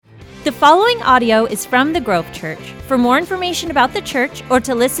The following audio is from the Grove Church. For more information about the church or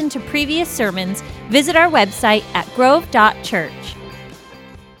to listen to previous sermons, visit our website at grove.church.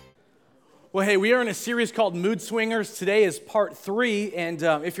 Well, hey, we are in a series called Moodswingers. Today is part 3, and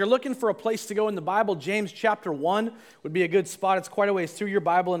if you're looking for a place to go in the Bible, James chapter 1 would be a good spot. It's quite a ways through your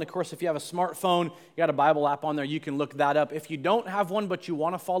Bible, and of course, if you have a smartphone, you got a Bible app on there, you can look that up. If you don't have one, but you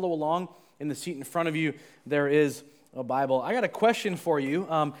want to follow along, in the seat in front of you, there is a Bible. I got a question for you.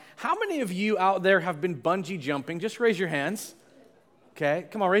 How many of you out there have been bungee jumping? Just raise your hands. Okay,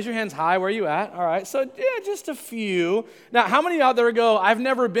 come on, raise your hands high. Where are you at? All right, so yeah, just a few. Now, how many out there go, I've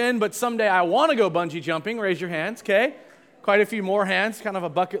never been, but someday I want to go bungee jumping? Raise your hands, okay? Quite a few more hands, kind of a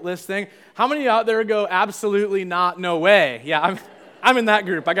bucket list thing. How many out there go, absolutely not, no way? Yeah, I'm in that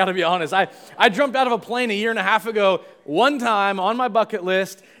group, I got to be honest. I jumped out of a plane a year and a half ago, one time on my bucket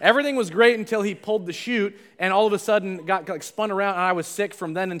list. Everything was great until he pulled the chute, and all of a sudden got like spun around, and I was sick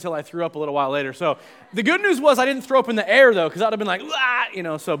from then until I threw up a little while later. So the good news was I didn't throw up in the air, though, because I'd have been like,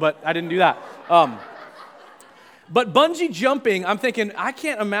 but I didn't do that. But bungee jumping, I'm thinking, I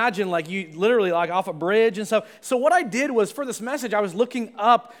can't imagine like you literally like off a bridge and stuff. So what I did was for this message, I was looking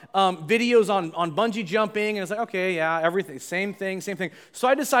up videos on bungee jumping, and it's like, okay, yeah, everything, same thing. So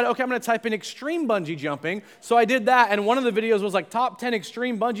I decided, okay, I'm going to type in extreme bungee jumping. So I did that, and one of the videos was like top 10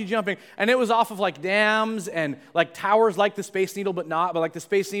 extreme bungee jumping, and it was off of like dams and like towers like the Space Needle, but like the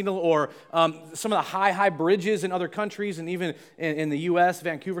Space Needle, or some of the high bridges in other countries, and even in the U.S.,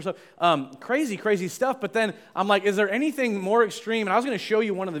 Vancouver, so crazy stuff. But then I'm like, is there anything more extreme? And I was going to show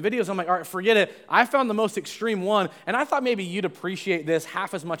you one of the videos. I'm like, all right, forget it. I found the most extreme one, and I thought maybe you'd appreciate this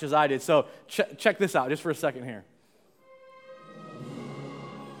half as much as I did. So check this out just for a second here.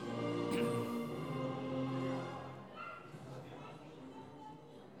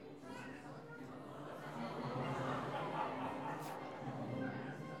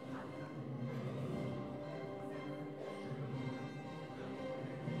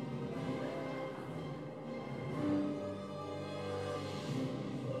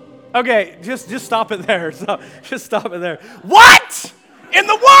 Okay, just stop it there. Just stop it there. What in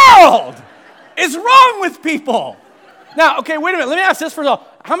the world is wrong with people? Now, okay, wait a minute. Let me ask this first of all.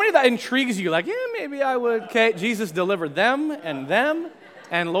 How many of that intrigues you? Like, yeah, maybe I would. Okay, Jesus delivered them,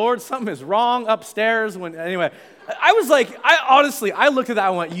 and Lord, something is wrong upstairs. Anyway, I looked at that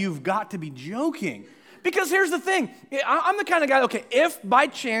and went, you've got to be joking. Because here's the thing, I'm the kind of guy, okay, if by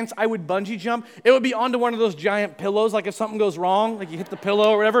chance I would bungee jump, it would be onto one of those giant pillows, like if something goes wrong, like you hit the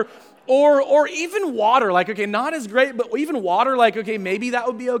pillow or whatever, or even water, like, okay, not as great, but even water, like, okay, maybe that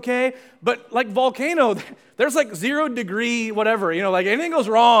would be okay, but like volcano, there's like 0 degree whatever, like anything goes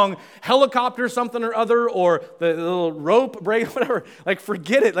wrong, helicopter something or other, or the little rope break, whatever, like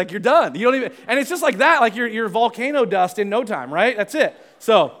forget it, like you're done, you don't even, and it's just like that, like you're volcano dust in no time, right? That's it.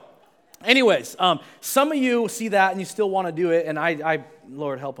 So, anyways, some of you see that and you still want to do it, and I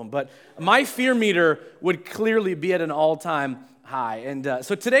Lord help them, but my fear meter would clearly be at an all-time high. And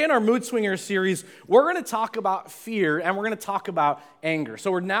so today in our Moodswingers series, we're going to talk about fear, and we're going to talk about anger. So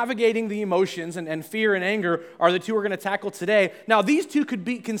we're navigating the emotions, and fear and anger are the two we're going to tackle today. Now, these two could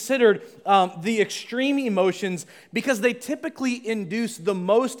be considered the extreme emotions because they typically induce the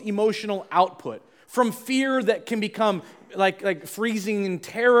most emotional output. From fear that can become like freezing in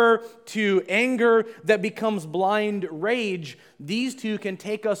terror to anger that becomes blind rage, these two can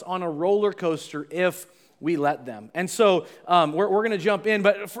take us on a roller coaster if we let them. And so we're going to jump in,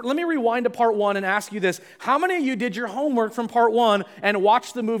 but let me rewind to part 1 and ask you this. How many of you did your homework from part 1 and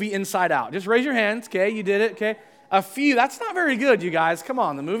watched the movie Inside Out? Just raise your hands, okay? You did it, okay? A few. That's not very good, you guys. Come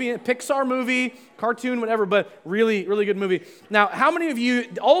on, the movie, Pixar movie, cartoon, whatever, but really, really good movie. Now, how many of you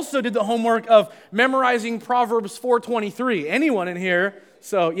also did the homework of memorizing Proverbs 4:23? Anyone in here?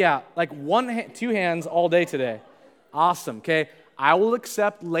 So, yeah, like 2 hands all day today. Awesome, okay? I will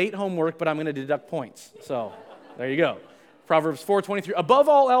accept late homework, but I'm going to deduct points. So, there you go. Proverbs 4:23. Above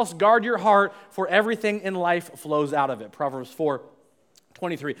all else, guard your heart, for everything in life flows out of it. Proverbs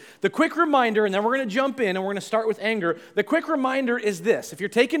 4:23. The quick reminder, and then we're going to jump in and we're going to start with anger. The quick reminder is this. If you're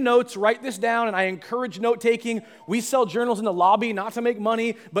taking notes, write this down, and I encourage note-taking. We sell journals in the lobby, not to make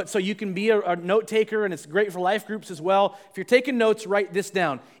money, but so you can be a note-taker, and it's great for life groups as well. If you're taking notes, write this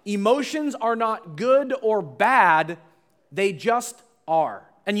down. Emotions are not good or bad, they just are.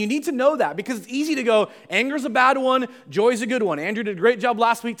 And you need to know that because it's easy to go, anger's a bad one, joy's a good one. Andrew did a great job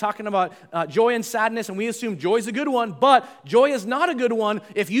last week talking about joy and sadness, and we assume joy's a good one, but joy is not a good one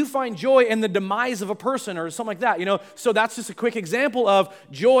if you find joy in the demise of a person or something like that, So that's just a quick example of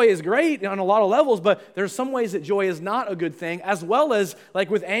joy is great on a lot of levels, but there's some ways that joy is not a good thing, as well as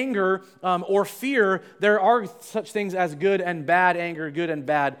like with anger or fear, there are such things as good and bad anger, good and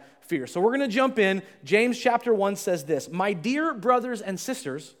bad fear. So we're going to jump in. James chapter 1 says this, "My dear brothers and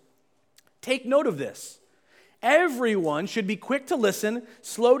sisters, take note of this. Everyone should be quick to listen,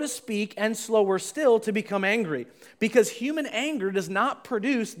 slow to speak, and slower still to become angry, because human anger does not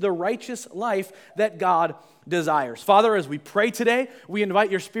produce the righteous life that God desires." Father, as we pray today, we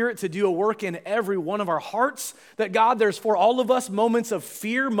invite your Spirit to do a work in every one of our hearts, that God, there's for all of us moments of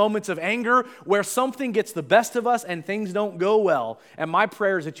fear, moments of anger, where something gets the best of us and things don't go well. And my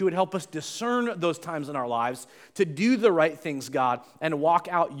prayer is that you would help us discern those times in our lives to do the right things, God, and walk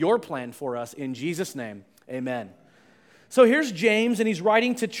out your plan for us in Jesus' name. Amen. So here's James, and he's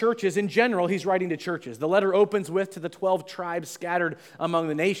writing to churches. In general, he's writing to churches. The letter opens with to the 12 tribes scattered among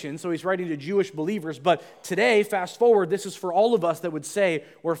the nations, so he's writing to Jewish believers. But today, fast forward, this is for all of us that would say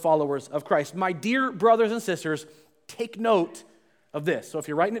we're followers of Christ. My dear brothers and sisters, take note of this. So if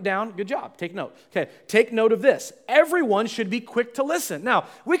you're writing it down, good job. Take note. Okay, take note of this. Everyone should be quick to listen. Now,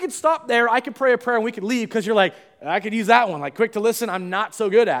 we could stop there. I could pray a prayer and we could leave because you're like, I could use that one. Like, quick to listen, I'm not so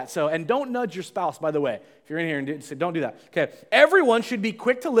good at. So, and don't nudge your spouse, by the way. If you're in here and say, don't do that. Okay, everyone should be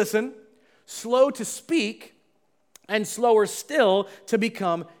quick to listen, slow to speak, and slower still to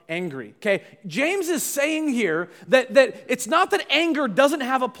become angry. Okay, James is saying here that it's not that anger doesn't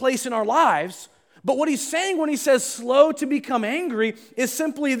have a place in our lives, but what he's saying when he says slow to become angry is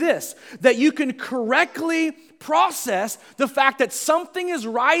simply this, that you can correctly process the fact that something is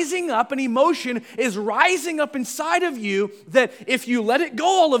rising up, an emotion is rising up inside of you, that if you let it go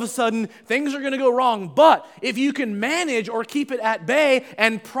all of a sudden, things are going to go wrong. But if you can manage or keep it at bay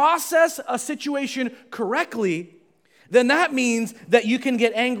and process a situation correctly, then that means that you can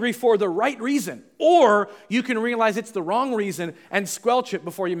get angry for the right reason, or you can realize it's the wrong reason and squelch it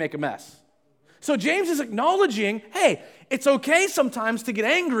before you make a mess. So James is acknowledging, hey, it's okay sometimes to get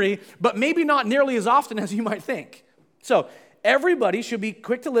angry, but maybe not nearly as often as you might think. So everybody should be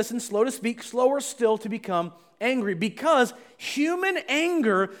quick to listen, slow to speak, slower still to become angry, because human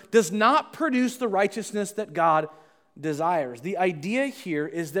anger does not produce the righteousness that God desires. The idea here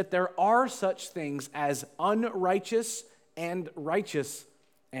is that there are such things as unrighteous and righteous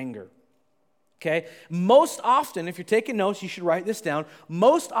anger. Okay? Most often, if you're taking notes, you should write this down.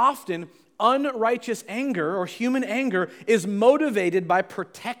 Most often, unrighteous anger or human anger is motivated by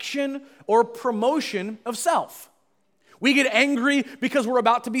protection or promotion of self. We get angry because we're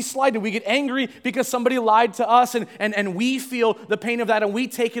about to be slighted. We get angry because somebody lied to us and we feel the pain of that and we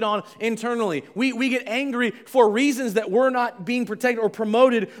take it on internally. We get angry for reasons that we're not being protected or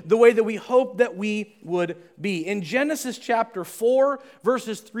promoted the way that we hope that we would be. In Genesis chapter 4,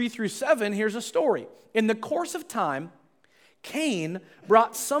 verses 3 through 7, here's a story. In the course of time, Cain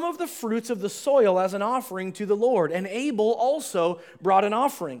brought some of the fruits of the soil as an offering to the Lord, and Abel also brought an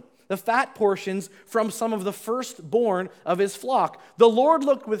offering, the fat portions from some of the firstborn of his flock. The Lord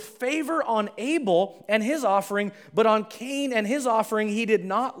looked with favor on Abel and his offering, but on Cain and his offering he did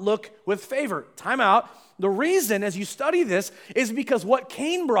not look with favor. Time out. The reason, as you study this, is because what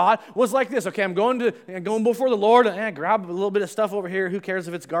Cain brought was like this. Okay, I'm going before the Lord. Grab a little bit of stuff over here. Who cares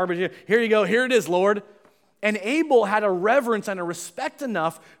if it's garbage? Here you go. Here it is, Lord. And Abel had a reverence and a respect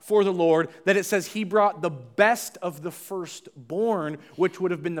enough for the Lord that it says he brought the best of the firstborn, which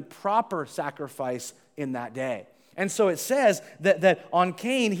would have been the proper sacrifice in that day. And so it says that on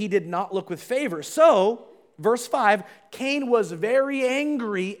Cain he did not look with favor. So, verse 5, Cain was very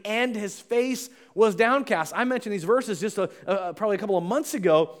angry and his face was downcast. I mentioned these verses just probably a couple of months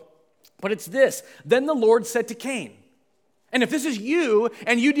ago, but it's this. Then the Lord said to Cain, and if this is you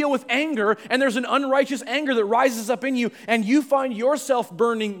and you deal with anger and there's an unrighteous anger that rises up in you and you find yourself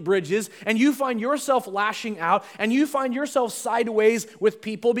burning bridges and you find yourself lashing out and you find yourself sideways with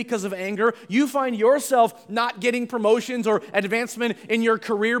people because of anger, you find yourself not getting promotions or advancement in your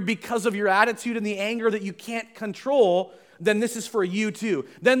career because of your attitude and the anger that you can't control, then this is for you too.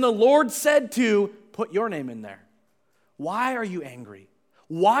 Then the Lord said to put your name in there. Why are you angry?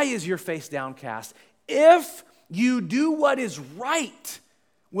 Why is your face downcast? If you do what is right,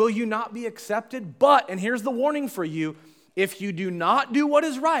 will you not be accepted? But, and here's the warning for you, if you do not do what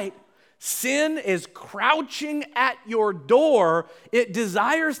is right, sin is crouching at your door. It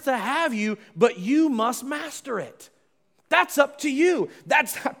desires to have you, but you must master it. That's up to you.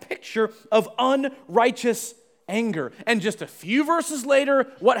 That's a picture of unrighteous anger. And just a few verses later,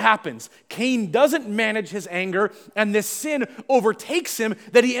 what happens? Cain doesn't manage his anger, and this sin overtakes him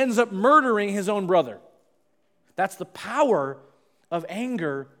that he ends up murdering his own brother. That's the power of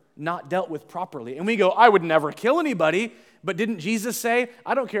anger not dealt with properly. And we go, I would never kill anybody. But didn't Jesus say,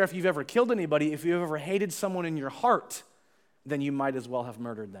 I don't care if you've ever killed anybody, if you've ever hated someone in your heart, then you might as well have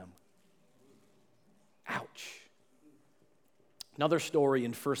murdered them. Ouch. Another story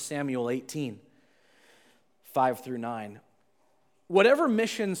in 1 Samuel 18, 5 through 9. Whatever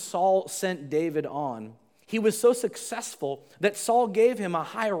mission Saul sent David on, he was so successful that Saul gave him a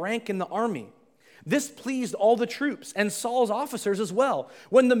high rank in the army. This pleased all the troops and Saul's officers as well.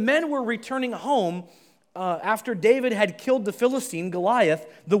 When the men were returning home, after David had killed the Philistine, Goliath,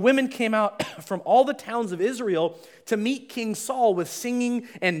 the women came out from all the towns of Israel to meet King Saul with singing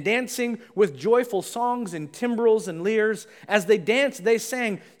and dancing, with joyful songs and timbrels and lyres. As they danced, they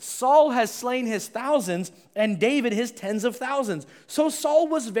sang, "Saul has slain his thousands and David his tens of thousands." So Saul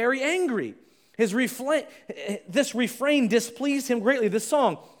was very angry. This refrain displeased him greatly, this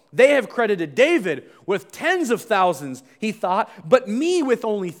song. "They have credited David with tens of thousands," he thought, "but me with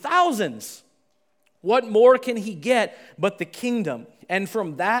only thousands. What more can he get but the kingdom?" And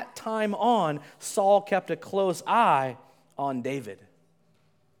from that time on, Saul kept a close eye on David.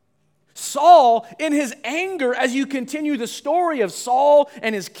 Saul, in his anger, as you continue the story of Saul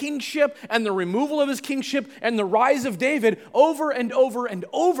and his kingship and the removal of his kingship and the rise of David, over and over and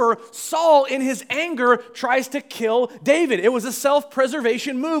over, Saul, in his anger, tries to kill David. It was a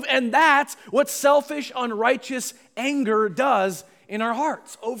self-preservation move, and that's what selfish, unrighteous anger does in our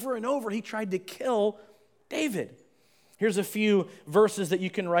hearts. Over and over, he tried to kill David. Here's a few verses that you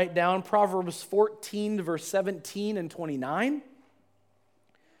can write down. Proverbs 14, verse 17 and 29.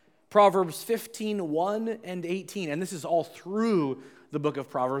 Proverbs 15, 1 and 18. And this is all through the book of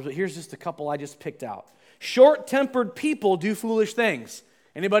Proverbs, but here's just a couple I just picked out. Short-tempered people do foolish things.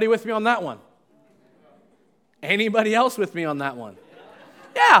 Anybody with me on that one? Anybody else with me on that one?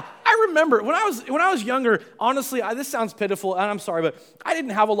 Yeah, I remember when I was younger, honestly, this sounds pitiful, and I'm sorry, but I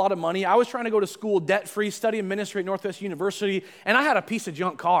didn't have a lot of money. I was trying to go to school debt-free, study ministry at Northwest University, and I had a piece of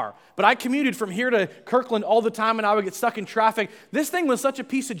junk car. But I commuted from here to Kirkland all the time, and I would get stuck in traffic. This thing was such a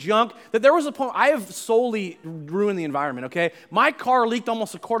piece of junk that there was a point, I have solely ruined the environment, okay? My car leaked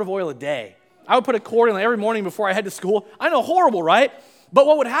almost a quart of oil a day. I would put a quart in every morning before I head to school. I know, horrible, right? But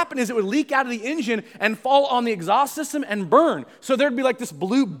what would happen is it would leak out of the engine and fall on the exhaust system and burn. So there'd be like this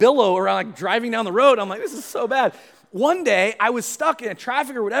blue billow around, like driving down the road. I'm like, this is so bad. One day, I was stuck in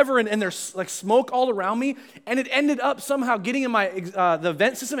traffic or whatever, and there's like smoke all around me, and it ended up somehow getting in my the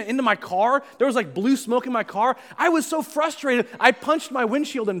vent system and into my car. There was like blue smoke in my car. I was so frustrated, I punched my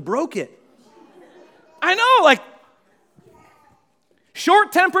windshield and broke it. I know, like,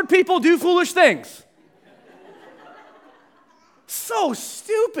 short-tempered people do foolish things. So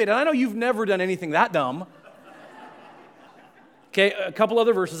stupid. And I know you've never done anything that dumb. Okay, a couple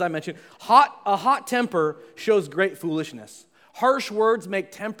other verses I mentioned. A hot temper shows great foolishness. Harsh words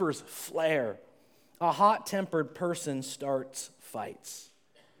make tempers flare. A hot-tempered person starts fights.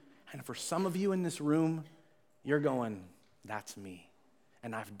 And for some of you in this room, you're going, that's me.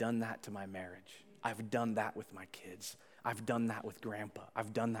 And I've done that to my marriage. I've done that with my kids. I've done that with grandpa.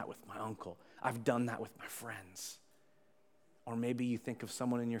 I've done that with my uncle. I've done that with my friends. Or maybe you think of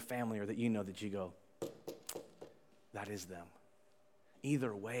someone in your family or that you know that you go, that is them.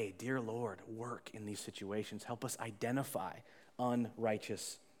 Either way, dear Lord, work in these situations. Help us identify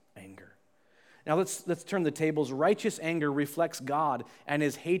unrighteous anger. Now let's turn the tables. Righteous anger reflects God and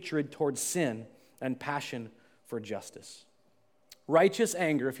his hatred towards sin and passion for justice. Righteous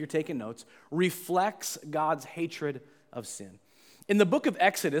anger, if you're taking notes, reflects God's hatred of sin. In the book of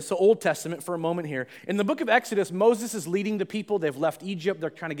Exodus, so Old Testament for a moment here, in the book of Exodus, Moses is leading the people. They've left Egypt. They're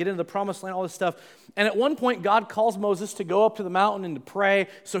trying to get into the promised land, all this stuff. And at one point, God calls Moses to go up to the mountain and to pray.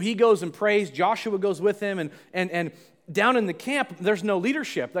 So he goes and prays. Joshua goes with him. And down in the camp, there's no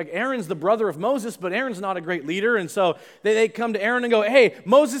leadership. Like Aaron's the brother of Moses, but Aaron's not a great leader. And so they come to Aaron and go, hey,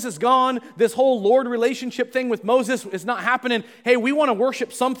 Moses is gone. This whole Lord relationship thing with Moses is not happening. Hey, we want to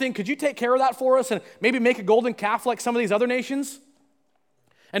worship something. Could you take care of that for us and maybe make a golden calf like some of these other nations?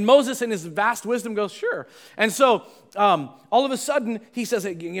 And Moses, in his vast wisdom, goes, sure. And so all of a sudden, he says,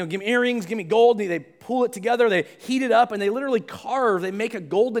 give me earrings, give me gold. And they pull it together, they heat it up, and they literally they make a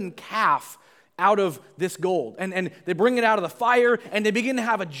golden calf out of this gold. And they bring it out of the fire, and they begin to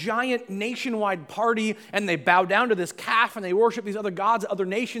have a giant nationwide party, and they bow down to this calf, and they worship these other gods, other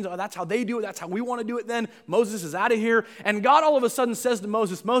nations. Oh, that's how they do it. That's how we want to do it then. Moses is out of here. And God all of a sudden says to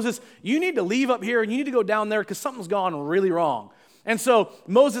Moses, Moses, you need to leave up here, and you need to go down there because something's gone really wrong. And so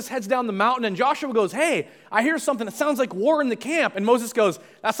Moses heads down the mountain, and Joshua goes, hey, I hear something. It sounds like war in the camp. And Moses goes,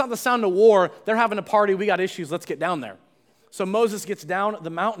 that's not the sound of war. They're having a party. We got issues. Let's get down there. So Moses gets down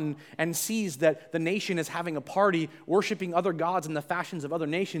the mountain and sees that the nation is having a party, worshiping other gods in the fashions of other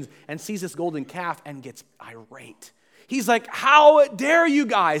nations, and sees this golden calf and gets irate. He's like, how dare you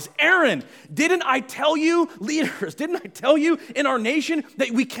guys? Aaron, didn't I tell you, leaders, didn't I tell you in our nation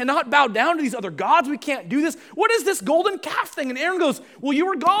that we cannot bow down to these other gods? We can't do this. What is this golden calf thing? And Aaron goes, well, you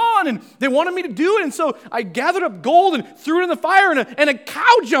were gone, and they wanted me to do it, and so I gathered up gold and threw it in the fire, and a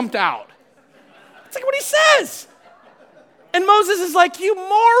cow jumped out. It's like what he says. And Moses is like, you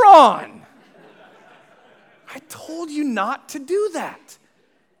moron. I told you not to do that.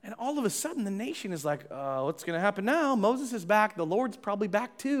 And all of a sudden, the nation is like, what's going to happen now? Moses is back. The Lord's probably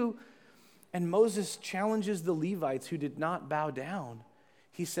back too. And Moses challenges the Levites who did not bow down.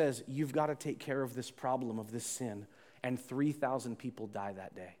 He says, you've got to take care of this problem of this sin. And 3,000 people die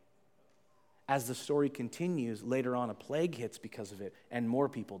that day. As the story continues, later on a plague hits because of it, and more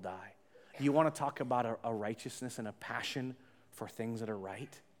people die. You want to talk about a righteousness and a passion for things that are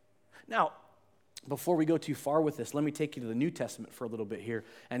right? Now, before we go too far with this, let me take you to the New Testament for a little bit here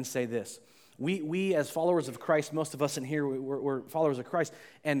and say this. We as followers of Christ, most of us in here, we're followers of Christ,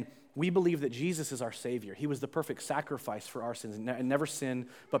 and we believe that Jesus is our Savior. He was the perfect sacrifice for our sins and never sinned,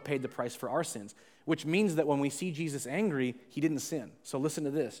 but paid the price for our sins, which means that when we see Jesus angry, he didn't sin. So listen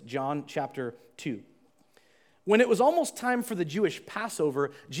to this, John chapter 2. When it was almost time for the Jewish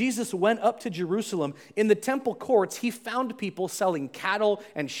Passover, Jesus went up to Jerusalem. In the temple courts, he found people selling cattle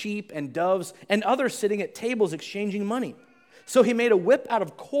and sheep and doves and others sitting at tables exchanging money. So he made a whip out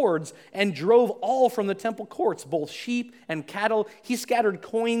of cords and drove all from the temple courts, both sheep and cattle. He scattered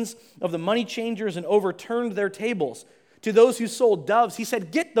coins of the money changers and overturned their tables. To those who sold doves, he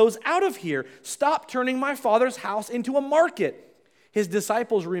said, get those out of here. Stop turning my Father's house into a market. His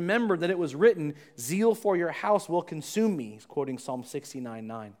disciples remembered that it was written, zeal for your house will consume me. He's quoting Psalm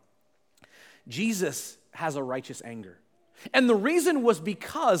 69:9. Jesus has a righteous anger. And the reason was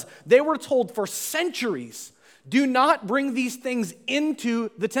because they were told for centuries, do not bring these things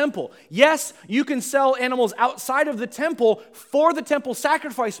into the temple. Yes, you can sell animals outside of the temple for the temple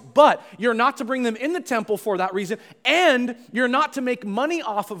sacrifice, but you're not to bring them in the temple for that reason, and you're not to make money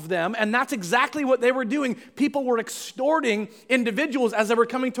off of them, and that's exactly what they were doing. People were extorting individuals as they were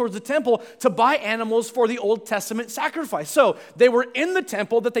coming towards the temple to buy animals for the Old Testament sacrifice. So they were in the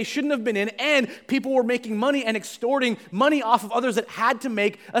temple that they shouldn't have been in, and people were making money and extorting money off of others that had to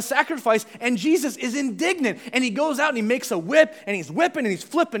make a sacrifice, and Jesus is indignant. And he goes out and he makes a whip, and he's whipping and he's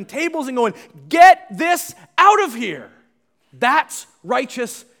flipping tables and going, get this out of here. That's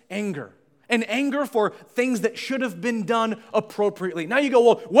righteous anger. An anger for things that should have been done appropriately. Now you go,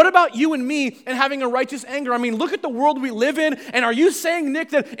 well, what about you and me and having a righteous anger? I mean, look at the world we live in, and are you saying, Nick,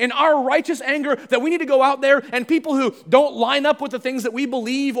 that in our righteous anger that we need to go out there and people who don't line up with the things that we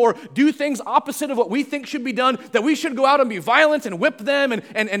believe or do things opposite of what we think should be done, that we should go out and be violent and whip them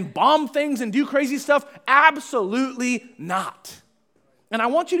and bomb things and do crazy stuff? Absolutely not. And I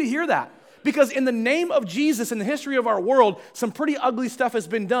want you to hear that. Because in the name of Jesus, in the history of our world, some pretty ugly stuff has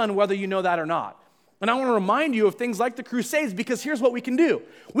been done, whether you know that or not. And I want to remind you of things like the Crusades, because here's what we can do.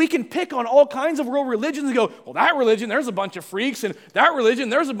 We can pick on all kinds of world religions and go, well, that religion, there's a bunch of freaks, and that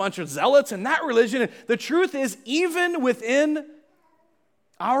religion, there's a bunch of zealots, and that religion. And the truth is, even within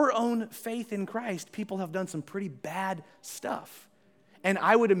our own faith in Christ, people have done some pretty bad stuff. And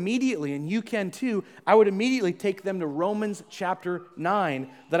I would immediately, and you can too, I would immediately take them to Romans chapter 9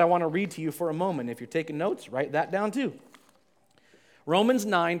 that I want to read to you for a moment. If you're taking notes, write that down too. Romans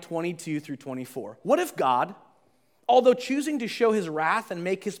 9, 22 through 24. What if God, although choosing to show his wrath and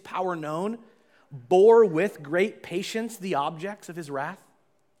make his power known, bore with great patience the objects of his wrath,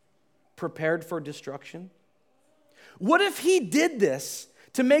 prepared for destruction? What if he did this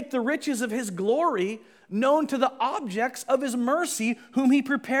to make the riches of his glory known to the objects of his mercy, whom he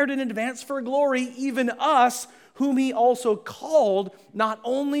prepared in advance for glory, even us, whom he also called, not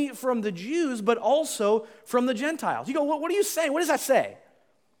only from the Jews, but also from the Gentiles? You go, what are you saying? What does that say?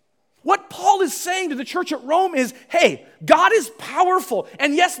 What Paul is saying to the church at Rome is, hey, God is powerful,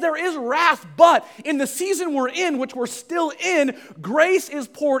 and yes, there is wrath, but in the season we're in, which we're still in, grace is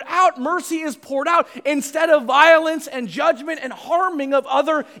poured out, mercy is poured out, instead of violence and judgment and harming of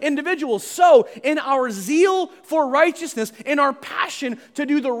other individuals. So, in our zeal for righteousness, in our passion to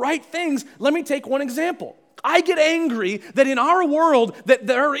do the right things, let me take one example. I get angry that in our world that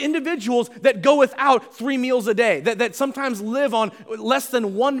there are individuals that go without 3 meals a day, that sometimes live on less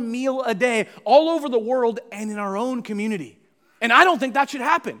than 1 meal a day all over the world and in our own community. And I don't think that should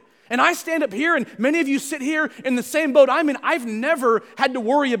happen. And I stand up here, and many of you sit here in the same boat I'm in. I've never had to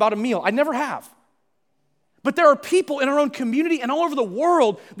worry about a meal. I never have. But there are people in our own community and all over the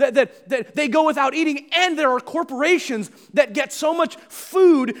world that they go without eating, and there are corporations that get so much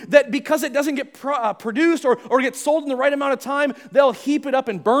food that because it doesn't get produced or get sold in the right amount of time, they'll heap it up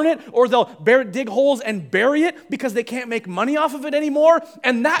and burn it, or they'll dig holes and bury it because they can't make money off of it anymore,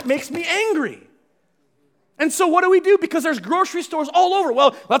 and that makes me angry. And so what do? Because there's grocery stores all over.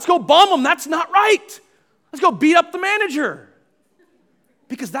 Well, let's go bomb them. That's not right. Let's go beat up the manager.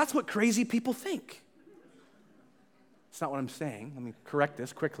 Because that's what crazy people think. That's not what I'm saying. Let me correct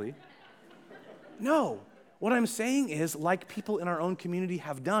this quickly. No, what I'm saying is, like people in our own community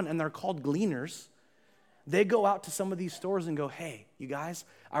have done, and they're called gleaners, they go out to some of these stores and go, hey, you guys,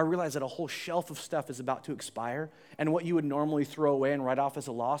 I realize that a whole shelf of stuff is about to expire, and what you would normally throw away and write off as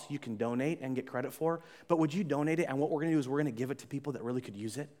a loss, you can donate and get credit for, but would you donate it? And what we're going to do is we're going to give it to people that really could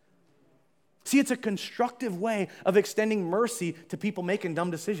use it. See, it's a constructive way of extending mercy to people making dumb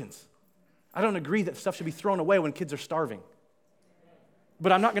decisions. I don't agree that stuff should be thrown away when kids are starving.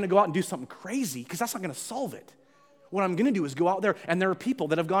 But I'm not going to go out and do something crazy because that's not going to solve it. What I'm going to do is go out there, and there are people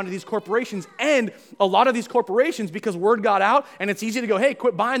that have gone to these corporations, and a lot of these corporations, because word got out, and it's easy to go, hey,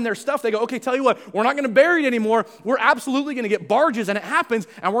 quit buying their stuff. They go, okay, tell you what, we're not going to bury it anymore. We're absolutely going to get barges, and it happens,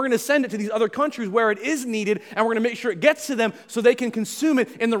 and we're going to send it to these other countries where it is needed, and we're going to make sure it gets to them so they can consume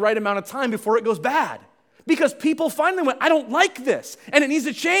it in the right amount of time before it goes bad. Because people finally went, I don't like this, and it needs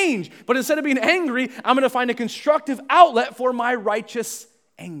to change. But instead of being angry, I'm going to find a constructive outlet for my righteous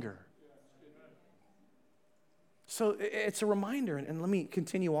anger. So it's a reminder, and let me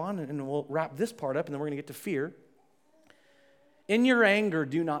continue on, and we'll wrap this part up, and then we're going to get to fear. In your anger,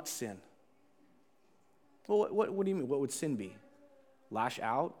 do not sin. Well, what do you mean? What would sin be? Lash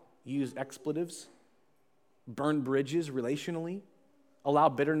out? Use expletives? Burn bridges relationally? Allow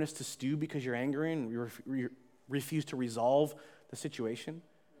bitterness to stew because you're angry and you refuse to resolve the situation?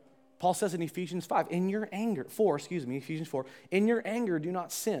 Paul says in Ephesians 4, in your anger, do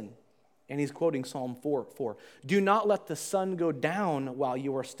not sin. And he's quoting Psalm 4:4. Do not let the sun go down while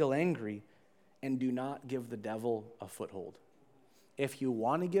you are still angry, and do not give the devil a foothold. If you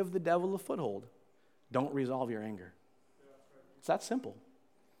want to give the devil a foothold, don't resolve your anger. It's that simple.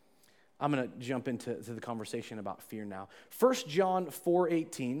 I'm going to jump into the conversation about fear now. 1 John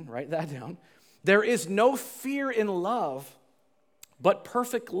 4:18, write that down. There is no fear in love, but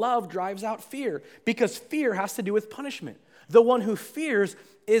perfect love drives out fear, because fear has to do with punishment. The one who fears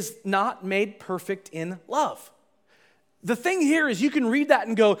is not made perfect in love. The thing here is you can read that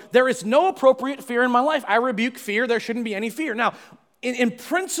and go, there is no appropriate fear in my life. I rebuke fear. There shouldn't be any fear. Now, in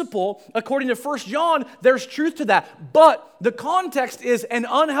principle, according to 1 John, there's truth to that. But the context is an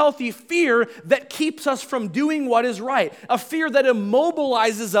unhealthy fear that keeps us from doing what is right. A fear that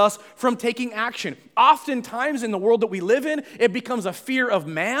immobilizes us from taking action. Oftentimes in the world that we live in, it becomes a fear of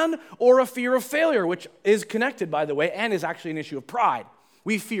man or a fear of failure, which is connected, by the way, and is actually an issue of pride.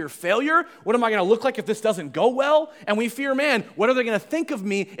 We fear failure. What am I going to look like if this doesn't go well? And we fear, man, what are they going to think of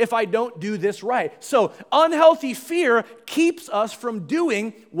me if I don't do this right? So unhealthy fear keeps us from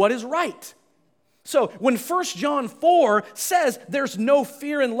doing what is right. So when 1 John 4 says there's no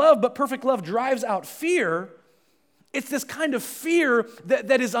fear in love, but perfect love drives out fear, it's this kind of fear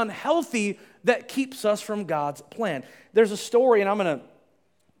that is unhealthy that keeps us from God's plan. There's a story, and I'm going to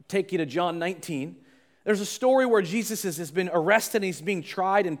take you to John 19. There's a story where Jesus has been arrested and he's being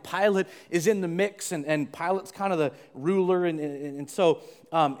tried, and Pilate is in the mix, and Pilate's kind of the ruler. And so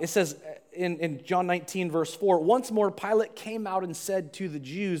it says in John 19, verse 4, once more Pilate came out and said to the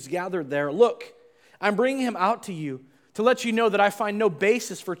Jews gathered there, look, I'm bringing him out to you to let you know that I find no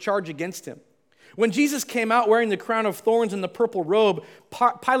basis for charge against him. When Jesus came out wearing the crown of thorns and the purple robe,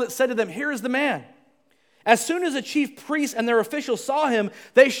 Pilate said to them, here is the man. As soon as the chief priests and their officials saw him,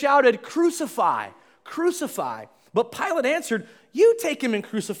 they shouted, crucify. Crucify. But Pilate answered, you take him and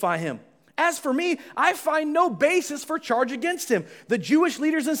crucify him. As for me, I find no basis for charge against him. The Jewish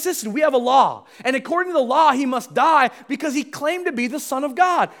leaders insisted, we have a law, and according to the law, he must die because he claimed to be the Son of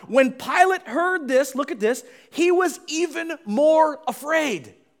God. When Pilate heard this, look at this, he was even more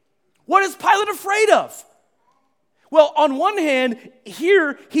afraid. What is Pilate afraid of? Well, on one hand,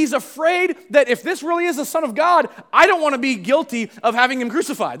 here he's afraid that if this really is the Son of God, I don't want to be guilty of having him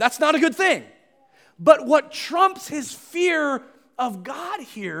crucified. That's not a good thing. But what trumps his fear of God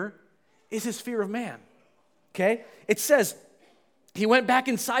here is his fear of man, okay? It says, he went back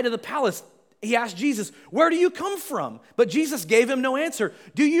inside of the palace. He asked Jesus, where do you come from? But Jesus gave him no answer.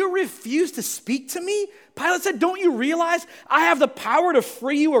 Do you refuse to speak to me? Pilate said, don't you realize I have the power to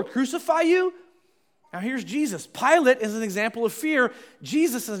free you or crucify you? Now here's Jesus. Pilate is an example of fear.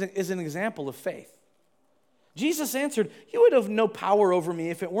 Jesus is an example of faith. Jesus answered, you would have no power over me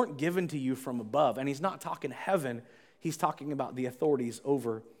if it weren't given to you from above. And he's not talking heaven. He's talking about the authorities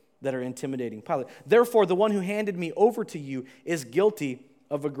over that are intimidating Pilate. Therefore, the one who handed me over to you is guilty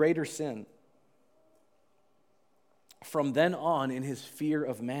of a greater sin. From then on, in his fear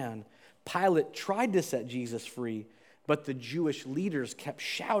of man, Pilate tried to set Jesus free, but the Jewish leaders kept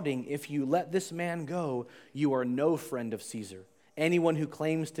shouting, if you let this man go, you are no friend of Caesar. Anyone who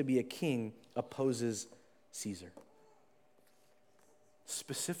claims to be a king opposes Caesar.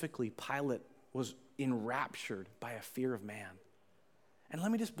 Specifically, Pilate was enraptured by a fear of man. And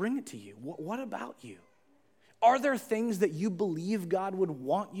let me just bring it to you. What about you? Are there things that you believe God would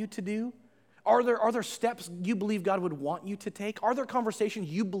want you to do? Are there steps you believe God would want you to take? Are there conversations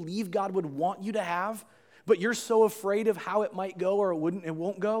you believe God would want you to have, but you're so afraid of how it might go or it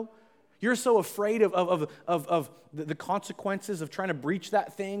won't go? You're so afraid of the consequences of trying to breach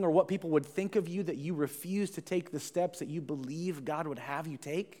that thing or what people would think of you that you refuse to take the steps that you believe God would have you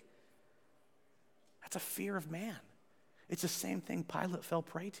take? That's a fear of man. It's the same thing Pilate fell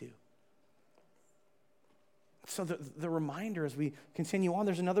prey to. So the reminder as we continue on,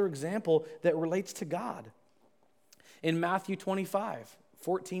 there's another example that relates to God. In Matthew 25,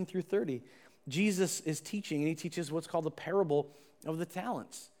 14 through 30, Jesus is teaching, and he teaches what's called the parable of the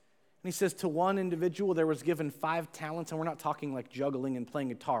talents. And he says, to one individual there was given 5 talents, and we're not talking like juggling and playing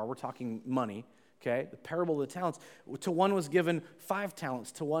guitar, we're talking money, okay? The parable of the talents. To one was given 5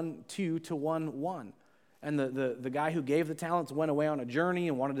 talents, to one 2, to one 1. And the guy who gave the talents went away on a journey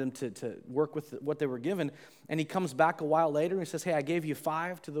and wanted them to work with what they were given. And he comes back a while later and he says, hey, I gave you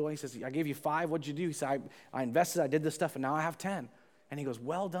 5 to the one. He says, I gave you 5. What'd you do? He said, I invested, I did this stuff, and now I have 10. And he goes,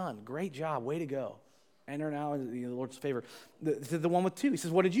 well done. Great job. Way to go. Enter now in the Lord's favor. The one with 2, he says,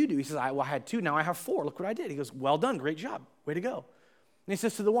 what did you do? He says, I had 2. Now I have 4. Look what I did. He goes, well done. Great job. Way to go. And he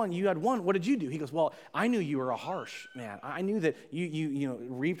says to the one, you had 1, what did you do? He goes, well, I knew you were a harsh man. I knew that you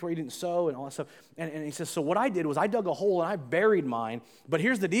reaped where you didn't sow and all that stuff. And he says, so what I did was I dug a hole and I buried mine. But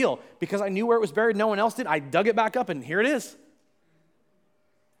here's the deal. Because I knew where it was buried, no one else did. I dug it back up and here it is.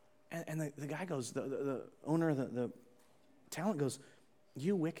 And the guy goes, the owner of the talent goes,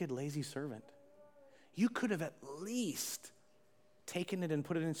 you wicked, lazy servant. You could have at least taken it and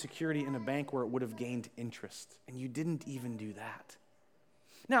put it in security in a bank where it would have gained interest. And you didn't even do that.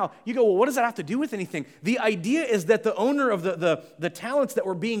 Now, you go, well, what does that have to do with anything? The idea is that the owner of the talents that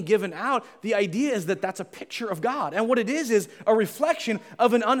were being given out, the idea is that that's a picture of God. And what it is a reflection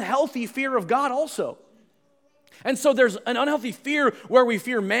of an unhealthy fear of God also. And so there's an unhealthy fear where we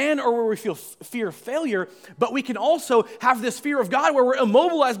fear man or where we fear failure, but we can also have this fear of God where we're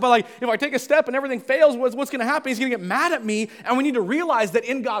immobilized by like, if I take a step and everything fails, what's going to happen? He's going to get mad at me, and we need to realize that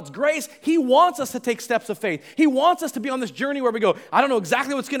in God's grace, he wants us to take steps of faith. He wants us to be on this journey where we go, I don't know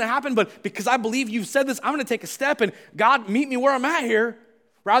exactly what's going to happen, but because I believe you've said this, I'm going to take a step, and God, meet me where I'm at here,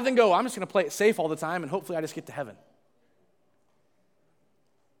 rather than go, I'm just going to play it safe all the time, and hopefully I just get to heaven.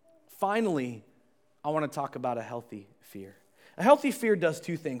 Finally, I want to talk about a healthy fear. A healthy fear does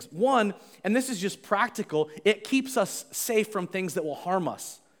 2 things. One, and this is just practical, it keeps us safe from things that will harm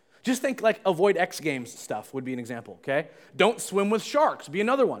us. Just think like avoid X Games stuff would be an example, okay? Don't swim with sharks, be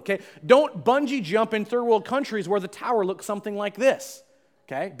another one, okay? Don't bungee jump in third world countries where the tower looks something like this,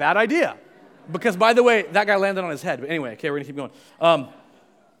 okay? Bad idea. Because, by the way, that guy landed on his head. But anyway, okay, we're going to keep going.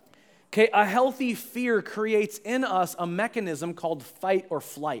 Okay, a healthy fear creates in us a mechanism called fight or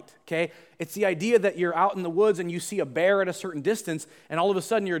flight, okay? It's the idea that you're out in the woods and you see a bear at a certain distance and all of a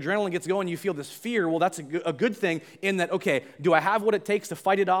sudden your adrenaline gets going, you feel this fear. Well, that's a good thing in that, okay, do I have what it takes to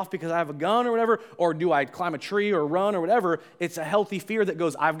fight it off because I have a gun or whatever, or do I climb a tree or run or whatever? It's a healthy fear that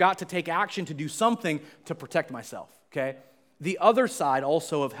goes, I've got to take action to do something to protect myself, okay? The other side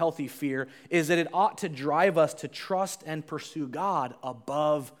also of healthy fear is that it ought to drive us to trust and pursue God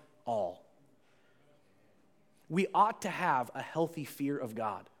above all. We ought to have a healthy fear of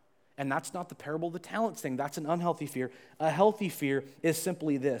God. And that's not the parable of the talents thing. That's an unhealthy fear. A healthy fear is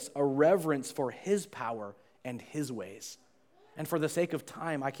simply this, a reverence for his power and his ways. And for the sake of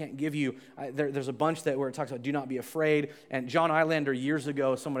time, I can't give you, there's a bunch where it talks about do not be afraid. And John Eilander years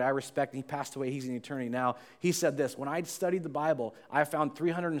ago, somebody I respect, and he passed away, he's in eternity now, he said this, when I studied the Bible, I found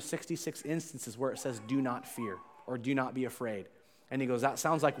 366 instances where it says do not fear or do not be afraid. And he goes, that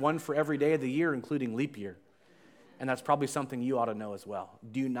sounds like one for every day of the year, including leap year. And that's probably something you ought to know as well.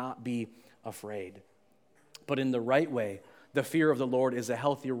 Do not be afraid. But in the right way, the fear of the Lord is a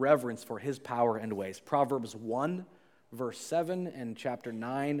healthy reverence for his power and ways. Proverbs 1, verse 7, and chapter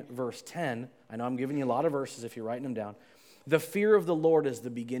 9, verse 10. I know I'm giving you a lot of verses if you're writing them down. The fear of the Lord is the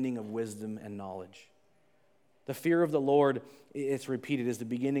beginning of wisdom and knowledge. The fear of the Lord, it's repeated, is the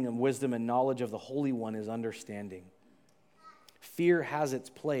beginning of wisdom, and knowledge of the Holy One is understanding. Fear has its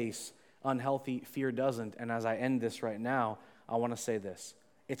place. Unhealthy fear doesn't. And as I end this right now, I want to say this.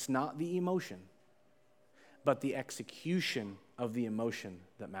 It's not the emotion, but the execution of the emotion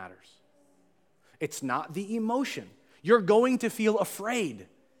that matters. It's not the emotion. You're going to feel afraid.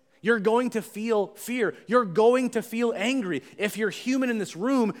 You're going to feel fear. You're going to feel angry. If you're human in this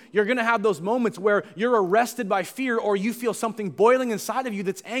room, you're going to have those moments where you're arrested by fear or you feel something boiling inside of you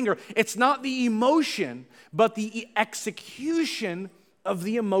that's anger. It's not the emotion, but the execution of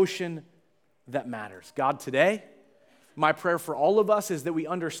the emotion that matters. God, today, my prayer for all of us is that we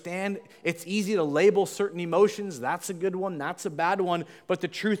understand it's easy to label certain emotions. That's a good one, that's a bad one. But the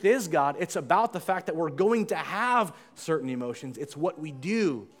truth is, God, it's about the fact that we're going to have certain emotions. It's what we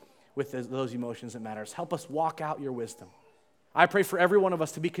do with those emotions that matters. Help us walk out your wisdom. I pray for every one of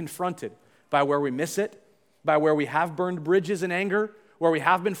us to be confronted by where we miss it, by where we have burned bridges in anger, where we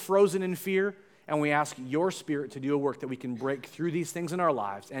have been frozen in fear, and we ask your Spirit to do a work that we can break through these things in our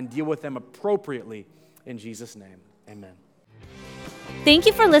lives and deal with them appropriately in Jesus' name. Amen. Thank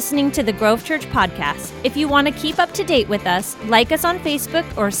you for listening to the Grove Church podcast. If you want to keep up to date with us, like us on Facebook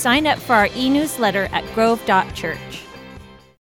or sign up for our e-newsletter at grove.church.